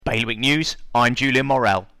Bailiwick News, I'm Julian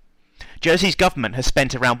Morrell. Jersey's government has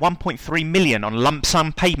spent around $1.3 million on lump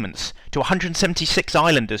sum payments to 176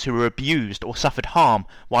 islanders who were abused or suffered harm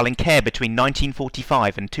while in care between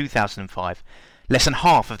 1945 and 2005, less than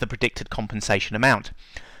half of the predicted compensation amount.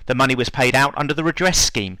 The money was paid out under the redress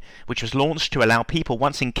scheme, which was launched to allow people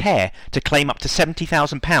once in care to claim up to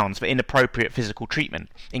 £70,000 for inappropriate physical treatment,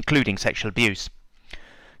 including sexual abuse.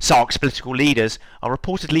 SARC's political leaders are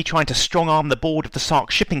reportedly trying to strong-arm the board of the SARC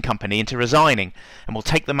shipping company into resigning, and will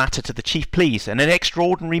take the matter to the chief pleas in an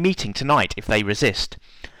extraordinary meeting tonight if they resist.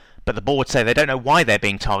 But the board say they don't know why they're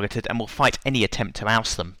being targeted and will fight any attempt to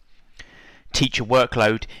oust them. Teacher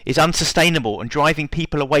workload is unsustainable and driving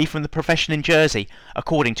people away from the profession in Jersey,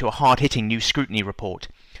 according to a hard-hitting new scrutiny report.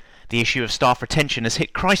 The issue of staff retention has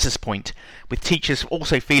hit crisis point, with teachers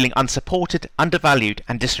also feeling unsupported, undervalued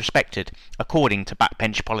and disrespected, according to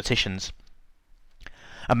backbench politicians.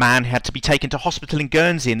 A man had to be taken to hospital in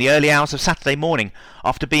Guernsey in the early hours of Saturday morning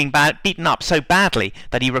after being beaten up so badly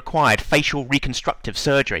that he required facial reconstructive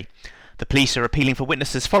surgery. The police are appealing for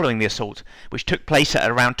witnesses following the assault, which took place at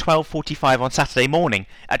around 12:45 on Saturday morning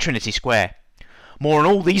at Trinity Square. More on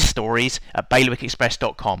all these stories at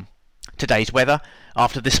bailiwickexpress.com. Today's weather: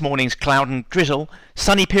 after this morning's cloud and drizzle,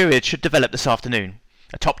 sunny periods should develop this afternoon.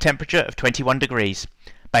 A top temperature of 21 degrees.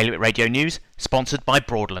 Bailiwick Radio News, sponsored by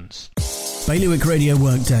Broadlands. Bailiwick Radio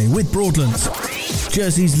Workday with Broadlands,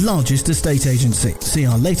 Jersey's largest estate agency. See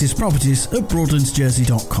our latest properties at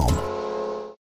broadlandsjersey.com.